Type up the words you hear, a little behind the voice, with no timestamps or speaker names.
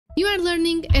You are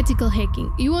learning ethical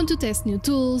hacking. You want to test new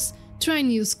tools, try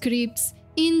new scripts,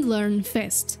 and learn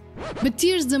fast. But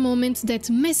here's the moment that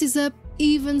messes up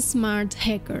even smart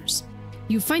hackers.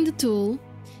 You find a tool,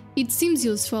 it seems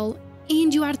useful,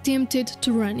 and you are tempted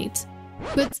to run it.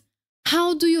 But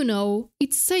how do you know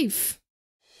it's safe?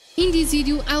 In this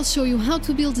video, I'll show you how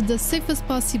to build the safest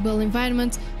possible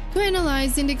environment to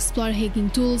analyze and explore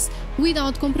hacking tools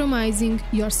without compromising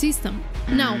your system.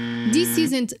 Now, this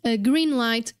isn't a green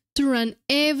light to run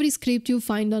every script you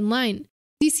find online.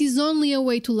 This is only a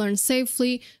way to learn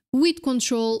safely, with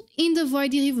control, and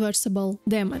avoid irreversible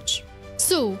damage.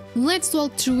 So, let's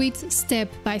walk through it step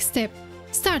by step,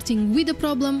 starting with the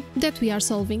problem that we are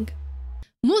solving.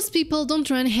 Most people don't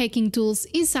run hacking tools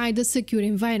inside a secure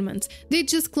environment. They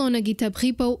just clone a GitHub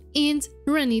repo and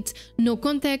run it, no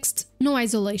context, no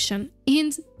isolation,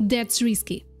 and that's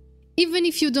risky. Even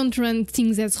if you don't run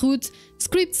things as root,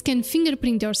 scripts can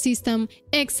fingerprint your system,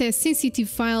 access sensitive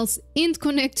files, and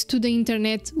connect to the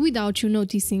internet without you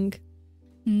noticing.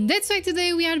 That's why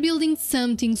today we are building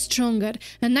something stronger,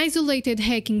 an isolated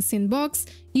hacking sandbox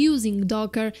using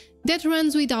Docker that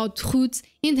runs without root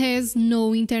and has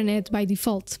no internet by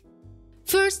default.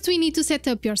 First, we need to set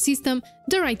up your system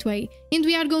the right way, and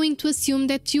we are going to assume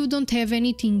that you don't have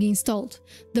anything installed.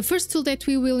 The first tool that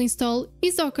we will install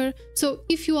is Docker, so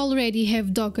if you already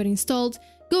have Docker installed,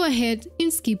 go ahead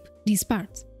and skip this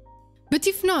part. But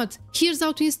if not, here's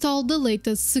how to install the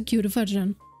latest secure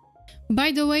version.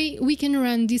 By the way, we can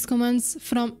run these commands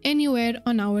from anywhere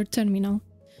on our terminal.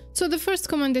 So the first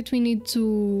command that we need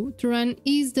to run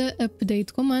is the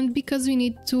update command, because we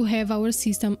need to have our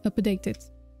system updated.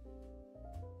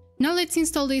 Now let's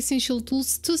install the essential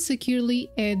tools to securely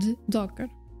add Docker.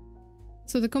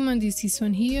 So the command is this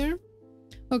one here.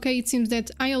 Okay, it seems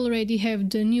that I already have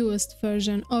the newest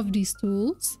version of these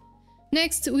tools.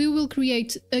 Next, we will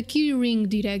create a keyring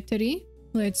directory.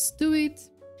 Let's do it.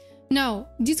 Now,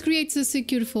 this creates a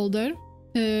secure folder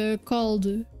called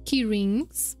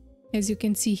keyrings, as you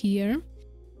can see here.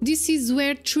 This is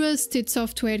where trusted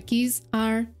software keys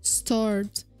are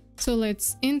stored. So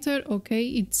let's enter. Okay,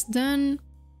 it's done.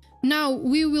 Now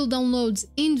we will download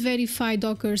and verify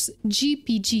Docker's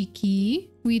GPG key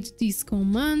with this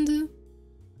command.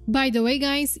 By the way,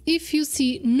 guys, if you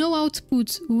see no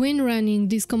output when running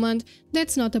this command,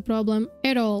 that's not a problem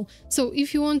at all. So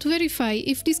if you want to verify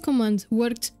if this command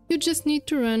worked, you just need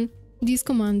to run this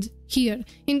command here.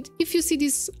 And if you see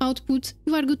this output,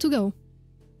 you are good to go.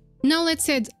 Now let's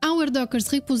add our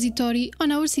Docker's repository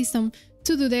on our system.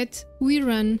 To do that, we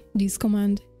run this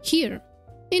command here.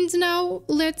 And now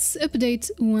let's update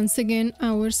once again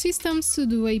our system,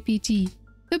 sudo apt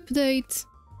update,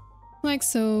 like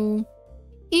so.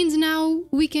 And now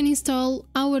we can install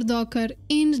our Docker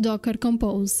and Docker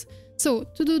Compose. So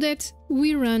to do that,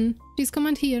 we run this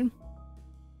command here.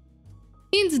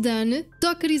 And done,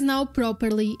 Docker is now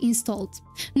properly installed.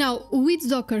 Now, with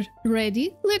Docker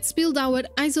ready, let's build our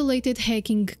isolated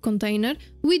hacking container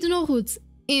with no root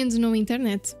and no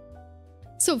internet.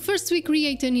 So first we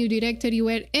create a new directory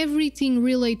where everything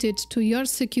related to your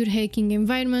secure hacking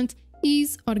environment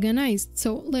is organized.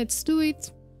 So let's do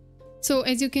it. So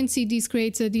as you can see, this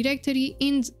creates a directory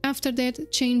and after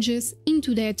that changes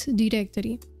into that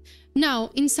directory. Now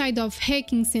inside of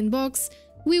hacking sandbox,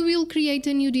 we will create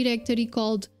a new directory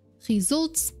called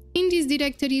results. In this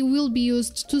directory will be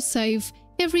used to save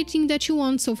everything that you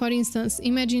want. So for instance,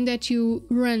 imagine that you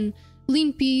run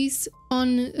linpiece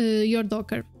on your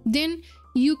Docker. Then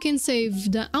you can save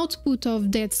the output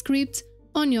of that script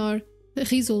on your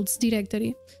results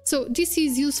directory. So this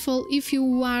is useful if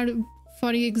you are,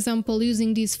 for example,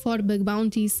 using this for bug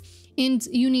bounties and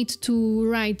you need to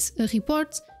write a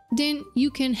report, then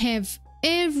you can have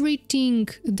everything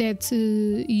that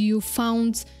you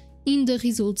found in the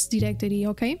results directory,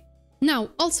 okay?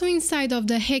 Now, also inside of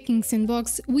the hacking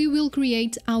sandbox, we will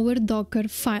create our Docker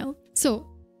file. So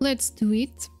let's do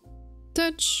it.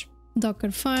 Touch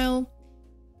Docker file.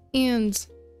 And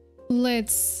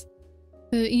let's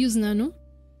use nano,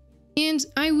 and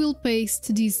I will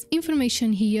paste this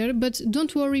information here, but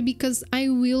don't worry because I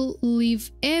will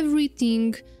leave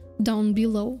everything down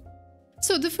below.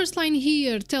 So the first line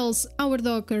here tells our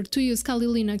Docker to use Kali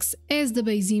Linux as the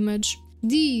base image.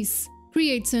 This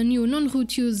creates a new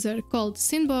non-root user called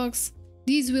sandbox.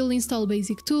 This will install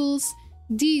basic tools.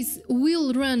 This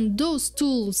will run those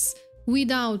tools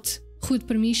without root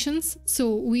permissions,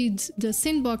 so with the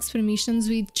sandbox permissions,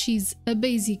 which is a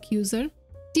basic user.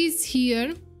 This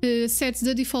here sets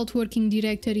the default working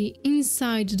directory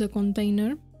inside the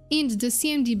container, and the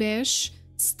cmd bash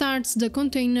starts the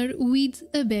container with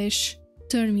a bash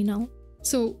terminal.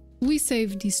 So we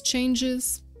save these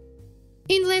changes.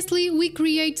 And lastly, we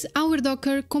create our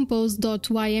docker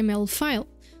compose.yml file.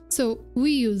 So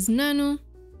we use nano,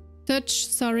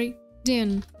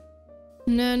 then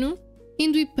nano,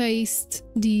 and we paste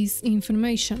this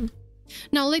information.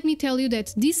 Now let me tell you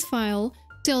that this file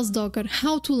tells Docker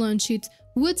how to launch it,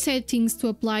 what settings to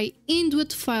apply, and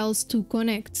what files to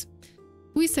connect.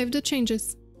 We save the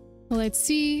changes. Let's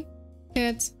see,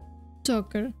 cat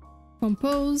docker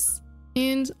compose,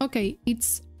 and okay,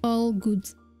 it's all good.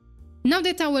 Now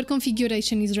that our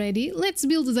configuration is ready, let's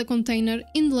build the container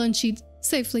and launch it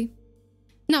safely.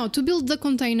 Now to build the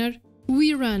container,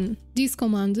 we run this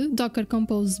command, docker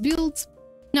compose build.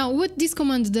 Now what this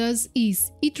command does is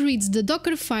it reads the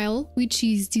Docker file, which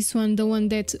is this one, the one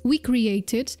that we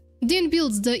created, then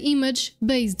builds the image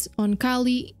based on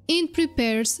Kali and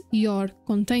prepares your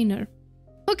container.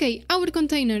 Okay, our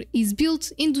container is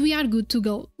built and we are good to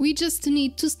go. We just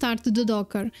need to start the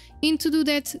Docker, and to do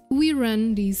that we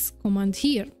run this command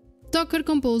here, docker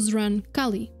compose run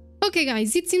Kali. Okay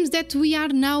guys, it seems that we are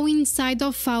now inside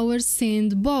of our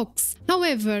sandbox.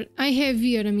 However, I have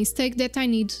here a mistake that I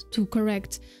need to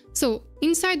correct. So,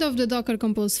 inside of the docker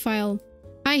compose file,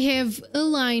 I have a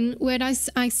line where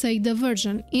I say the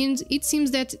version, and it seems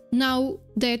that now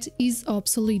that is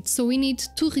obsolete. So we need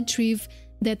to retrieve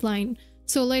that line.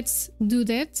 So let's do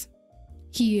that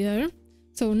here.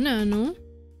 So nano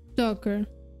docker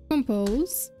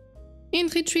compose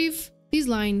and retrieve this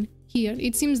line here.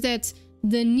 It seems that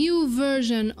the new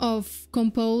version of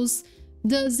compose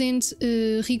doesn't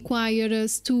require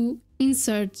us to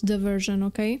insert the version,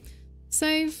 okay?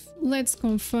 Save, let's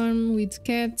confirm with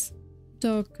cat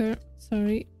docker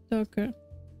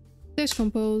dash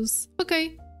compose.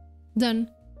 Okay, done.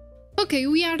 Okay,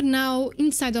 we are now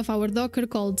inside of our Docker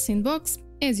called sandbox,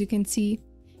 as you can see.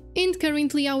 And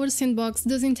currently our sandbox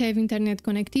doesn't have internet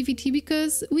connectivity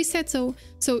because we said so.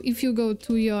 So if you go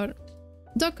to your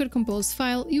docker compose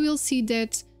file, you will see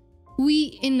that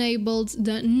we enabled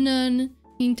the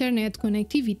non-internet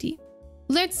connectivity.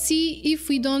 Let's see if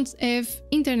we don't have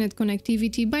internet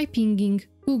connectivity by pinging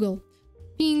Google.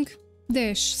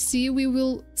 Ping-c, we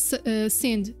will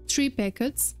send 3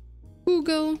 packets,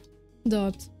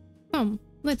 google.com.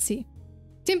 Let's see.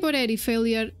 Temporary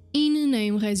failure in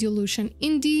name resolution,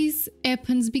 and this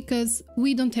happens because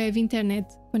we don't have internet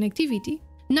connectivity.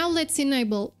 Now let's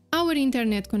enable our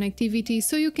internet connectivity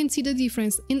so you can see the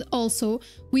difference, and also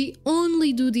we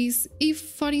only do this if,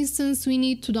 for instance, we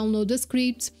need to download a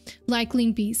script like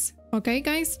limpis. Okay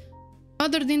guys?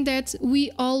 Other than that,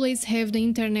 we always have the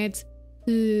internet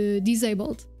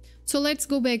disabled. So let's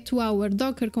go back to our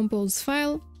docker compose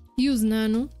file, use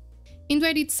nano, and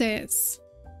where it says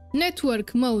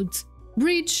network mode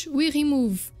bridge, we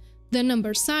remove the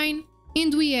number sign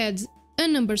and we add a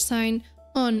number sign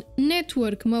on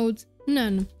network mode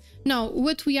none. Now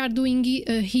what we are doing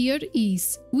here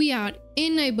is we are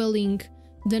enabling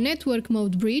the network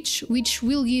mode bridge, which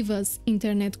will give us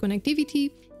internet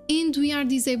connectivity, and we are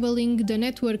disabling the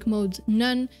network mode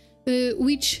none,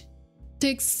 which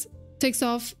takes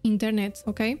off internet.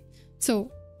 Okay,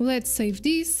 so let's save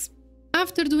this.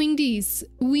 After doing this,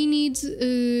 we need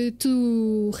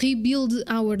to rebuild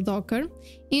our Docker,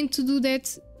 and to do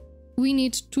that we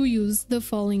need to use the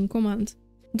following command: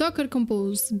 docker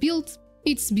compose build.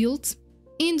 It's built,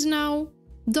 and now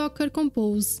docker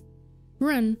compose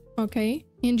run. Okay,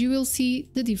 and you will see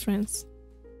the difference.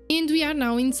 And we are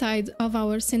now inside of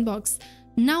our sandbox.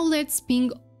 Now let's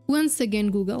ping once again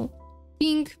Google.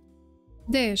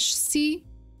 Ping-c,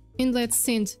 and let's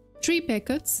send 3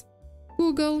 packets,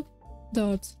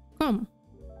 google.com.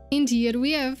 And here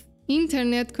we have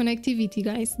internet connectivity,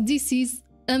 guys. This is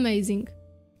amazing.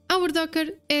 Our Docker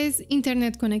has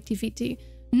internet connectivity.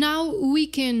 Now we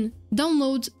can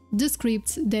download the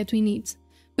scripts that we need.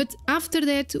 But after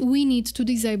that, we need to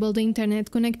disable the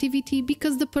internet connectivity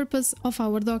because the purpose of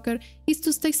our Docker is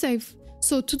to stay safe.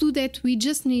 So to do that, we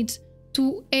just need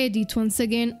to edit once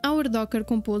again our docker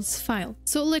compose file.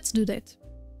 So let's do that.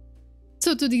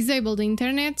 So to disable the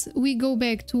internet, we go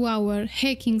back to our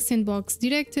hacking sandbox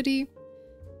directory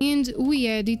and we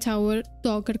edit our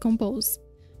docker compose.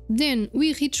 Then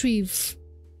we retrieve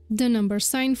the number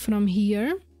sign from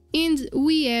here and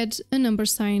we add a number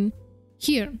sign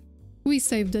here. We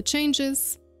save the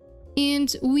changes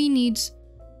and we need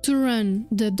to run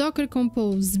the docker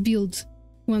compose build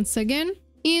once again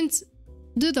and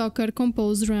the docker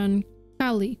compose run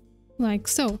Kali, like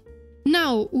so.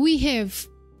 Now we have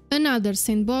another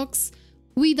sandbox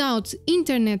without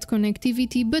internet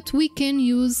connectivity, but we can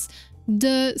use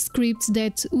the scripts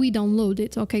that we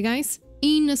downloaded, okay guys,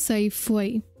 in a safe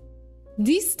way.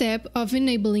 This step of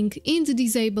enabling and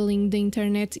disabling the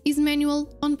internet is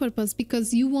manual on purpose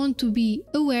because you want to be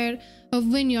aware of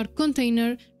when your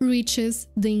container reaches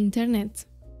the internet.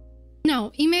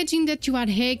 Now, imagine that you are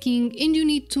hacking and you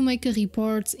need to make a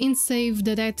report and save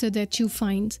the data that you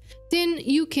find. Then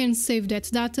you can save that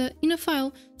data in a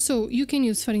file. So you can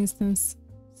use, for instance,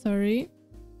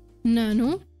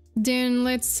 nano, then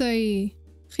let's say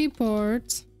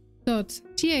report.txt.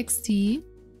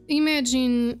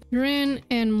 Imagine ran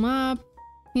nmap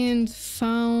and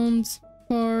found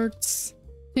ports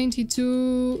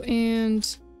 22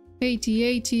 and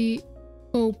 8080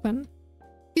 open.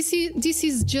 This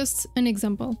is just an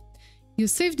example. You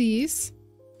save this,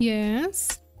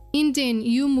 yes, and then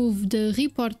you move the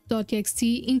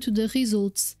report.txt into the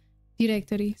results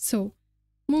directory. So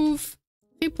move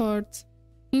report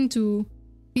into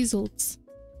results.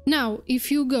 Now, if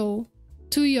you go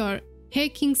to your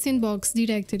hacking sandbox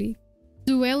directory,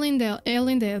 do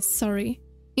ls,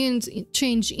 and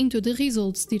change into the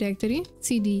results directory,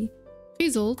 cd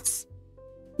results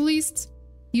list,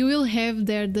 you will have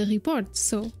there the report.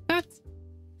 So that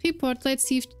report, let's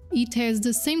see if it has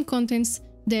the same contents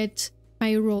that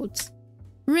I wrote.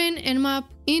 Ran nmap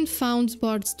and found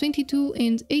ports 22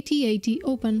 and 8080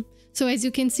 open. So as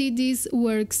you can see, this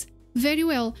works very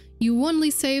well. You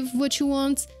only save what you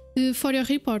want for your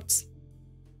reports.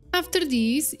 After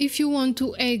this, if you want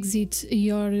to exit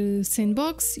your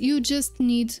sandbox, you just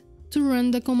need to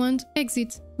run the command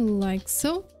exit, like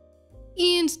so.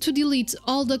 And to delete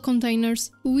all the containers,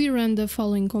 we run the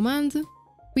following command,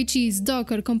 which is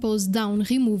docker compose down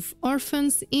remove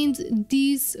orphans, and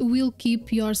this will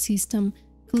keep your system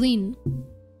clean.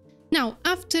 Now,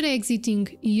 after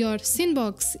exiting your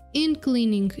sandbox and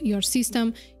cleaning your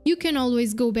system, you can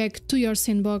always go back to your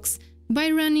sandbox by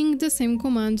running the same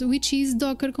command, which is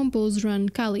docker compose run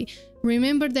Kali.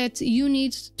 Remember that you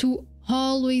need to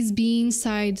always be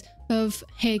inside of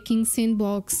hacking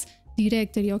sandbox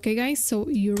directory, okay guys? So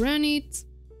you run it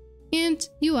and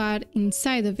you are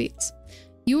inside of it.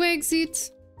 You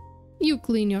exit, you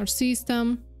clean your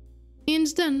system,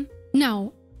 and done.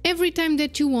 Now, every time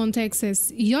that you want to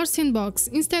access your sandbox,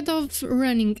 instead of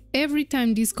running every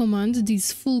time this command,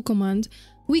 this full command,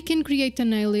 we can create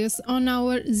an alias on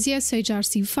our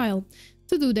zshrc file.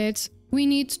 To do that, we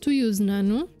need to use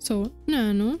nano, so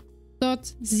nano.zshrc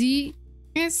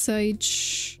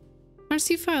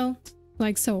file,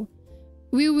 like so.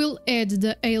 We will add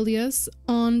the alias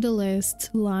on the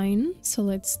last line, so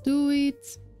let's do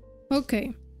it.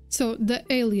 Okay, so the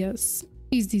alias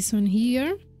is this one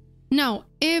here. Now,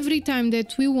 every time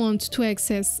that we want to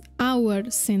access our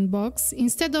sandbox,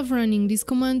 instead of running this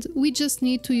command, we just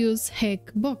need to use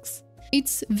hackbox.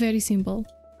 It's very simple.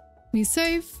 We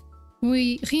save,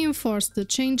 we reinforce the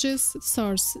changes,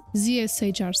 source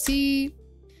zshrc.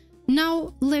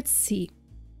 Now, let's see.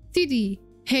 cd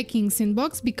hacking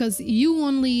sandbox, because you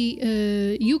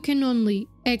can only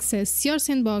access your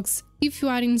sandbox if you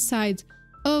are inside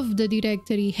of the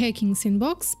directory hacking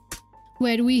sandbox,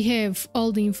 where we have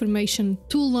all the information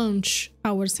to launch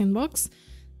our sandbox,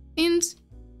 and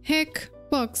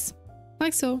hackbox,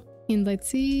 like so. And let's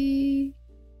see,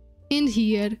 and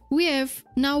here we have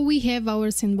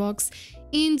our sandbox,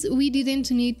 and we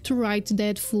didn't need to write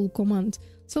that full command.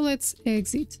 So let's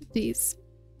exit this.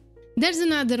 There's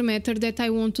another matter that I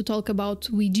want to talk about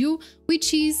with you,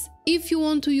 which is if you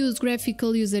want to use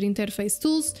graphical user interface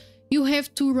tools, you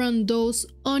have to run those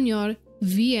on your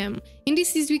VM. And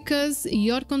this is because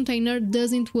your container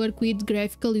doesn't work with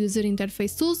graphical user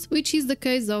interface tools, which is the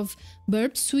case of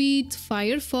Burp Suite,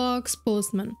 Firefox,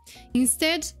 Postman.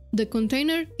 Instead, the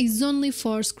container is only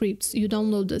for scripts. You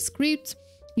download the script,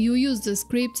 you use the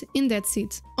script, and that's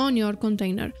it on your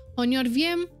container. On your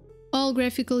VM, all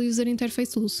graphical user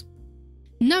interface tools.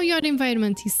 Now your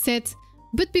environment is set,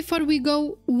 but before we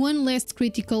go, one last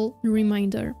critical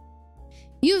reminder.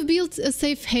 You've built a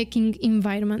safe hacking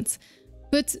environment,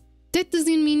 but that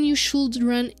doesn't mean you should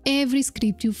run every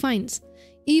script you find.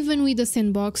 Even with a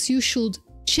sandbox, you should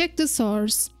check the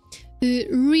source,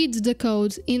 read the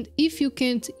code, and if you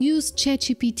can't, use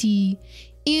ChatGPT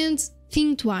and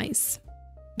think twice.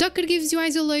 Docker gives you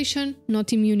isolation,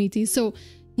 not immunity, so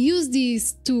use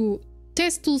this to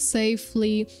test tools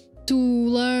safely, to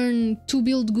learn, to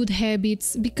build good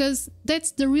habits, because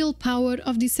that's the real power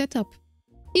of this setup.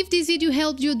 If this video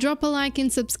helped you, drop a like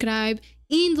and subscribe,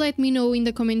 and let me know in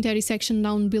the commentary section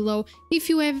down below if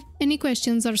you have any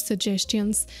questions or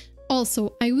suggestions.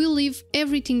 Also, I will leave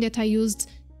everything that I used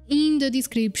in the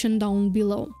description down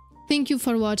below. Thank you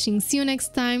for watching, see you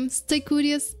next time, stay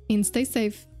curious and stay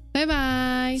safe. Bye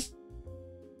bye!